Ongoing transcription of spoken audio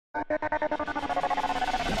Okay,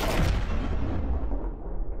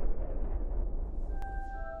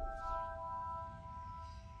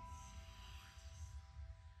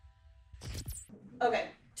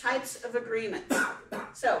 types of agreements.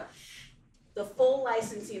 So the full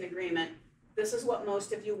licensing agreement, this is what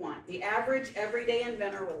most of you want. The average everyday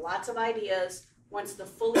inventor with lots of ideas wants the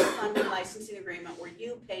fully funded licensing agreement where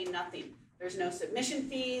you pay nothing. There's no submission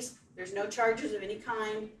fees, there's no charges of any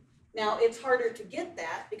kind. Now, it's harder to get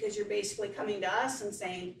that because you're basically coming to us and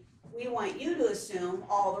saying, we want you to assume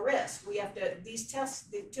all the risk. We have to, these tests,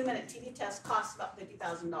 the 2-minute TV test costs about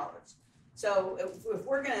 $50,000. So if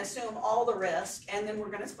we're going to assume all the risk and then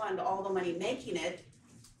we're going to fund all the money making it,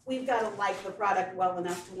 we've got to like the product well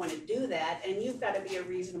enough to want to do that, and you've got to be a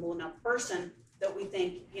reasonable enough person that we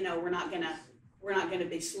think, you know, we're not going to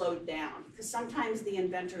be slowed down, because sometimes the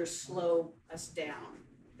inventors slow us down.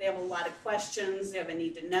 They have a lot of questions, they have a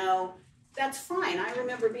need to know. That's fine. I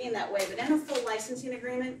remember being that way, but in a full licensing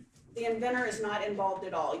agreement, the inventor is not involved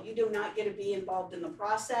at all. You do not get to be involved in the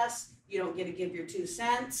process. You don't get to give your 2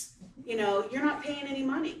 cents. You know, you're not paying any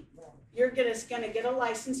money. You're just going to get a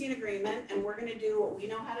licensing agreement, and we're going to do what we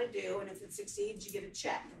know how to do, and if it succeeds, you get a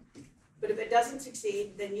check. But if it doesn't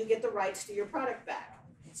succeed, then you get the rights to your product back.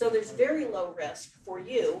 So there's very low risk for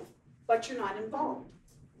you, but you're not involved.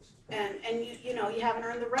 And you know, you haven't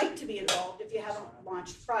earned the right to be involved if you haven't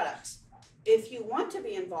launched products. If you want to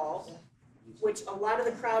be involved, which a lot of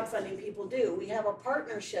the crowdfunding people do, we have a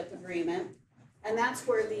partnership agreement, and that's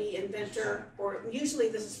where the inventor, or usually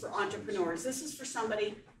this is for entrepreneurs, this is for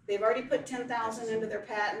somebody, they've already put 10,000 into their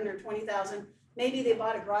patent or 20,000. Maybe they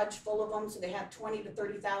bought a garage full of them, so they have 20 to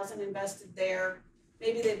 30,000 invested there.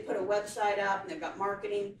 Maybe they've put a website up and they've got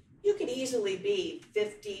marketing. You could easily be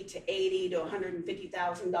 $50 to $80 to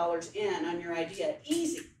 $150,000 in on your idea,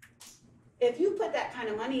 easy. If you put that kind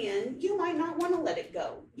of money in, you might not want to let it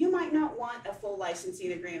go. You might not want a full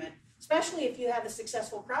licensing agreement, especially if you have a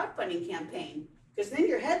successful crowdfunding campaign, because then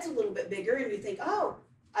your head's a little bit bigger and you think, oh,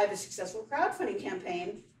 I have a successful crowdfunding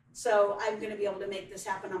campaign, so I'm going to be able to make this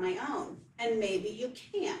happen on my own. And maybe you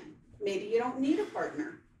can. Maybe you don't need a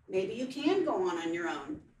partner. Maybe you can go on your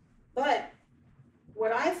own. But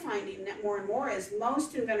what I'm finding that more and more is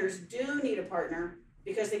most inventors do need a partner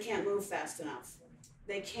because they can't move fast enough.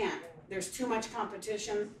 They can't. There's too much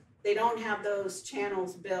competition. They don't have those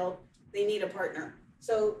channels built. They need a partner.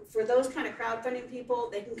 So for those kind of crowdfunding people,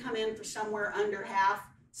 they can come in for somewhere under half,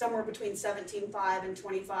 somewhere between 17.5 and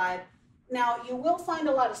 25. Now, you will find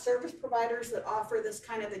a lot of service providers that offer this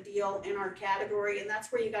kind of a deal in our category, and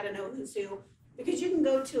that's where you got to know who's who, because you can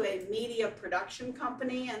go to a media production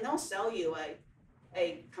company and they'll sell you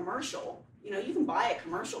a commercial. You know, you can buy a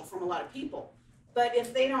commercial from a lot of people, but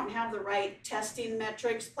if they don't have the right testing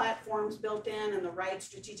metrics, platforms built in, and the right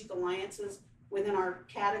strategic alliances within our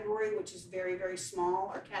category, which is very, very small,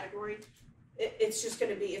 our category, it's just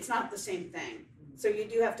going to be, it's not the same thing. So you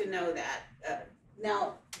do have to know that.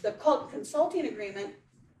 Now, the consulting agreement,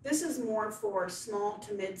 this is more for small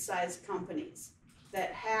to mid-sized companies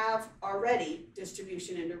that have already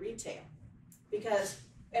distribution into retail. Because,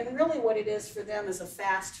 and really what it is for them is a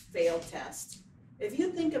fast fail test. If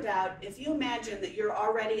you think about, if you imagine that you're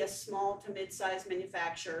already a small to mid-sized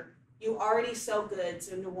manufacturer, you already sell goods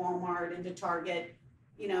into Walmart, into Target,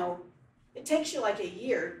 you know, it takes you like a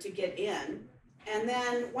year to get in. And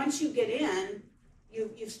then once you get in,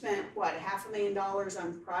 you've spent, what, $500,000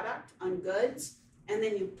 on product, on goods, and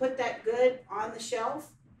then you put that good on the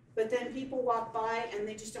shelf, but then people walk by and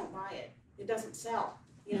they just don't buy it. It doesn't sell.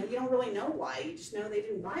 You know, you don't really know why, you just know they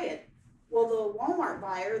didn't buy it. Well, the Walmart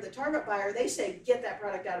buyer, the Target buyer, they say, get that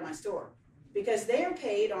product out of my store, because they are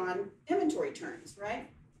paid on inventory turns, right?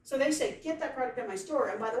 So they say, get that product out of my store,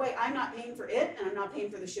 and by the way, I'm not paying for it, and I'm not paying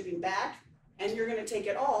for the shipping back, and you're gonna take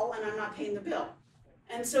it all, and I'm not paying the bill.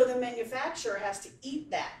 And so the manufacturer has to eat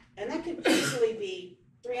that, and that could easily be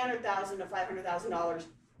 $300,000 to $500,000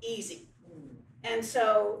 easy. And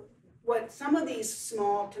so what some of these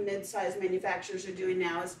small to mid-sized manufacturers are doing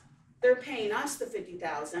now is they're paying us the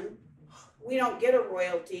 $50,000. We don't get a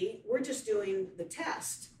royalty. We're just doing the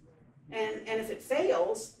test. And if it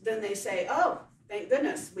fails, then they say, oh, thank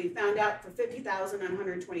goodness, we found out for $50,000 in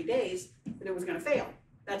 120 days that it was going to fail.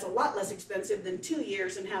 That's a lot less expensive than 2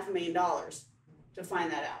 years and $500,000 to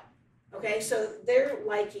find that out. Okay, so they're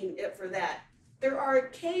liking it for that. There are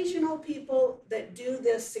occasional people that do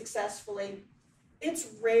this successfully. It's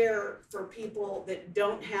rare for people that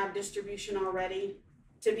don't have distribution already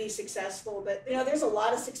to be successful, but you know, there's a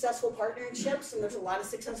lot of successful partnerships and there's a lot of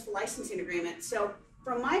successful licensing agreements. So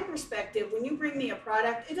from my perspective, when you bring me a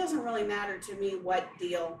product, it doesn't really matter to me what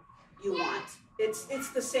deal you want. It's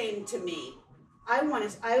the same to me. I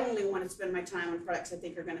only want to spend my time on products I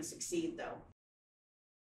think are going to succeed, though.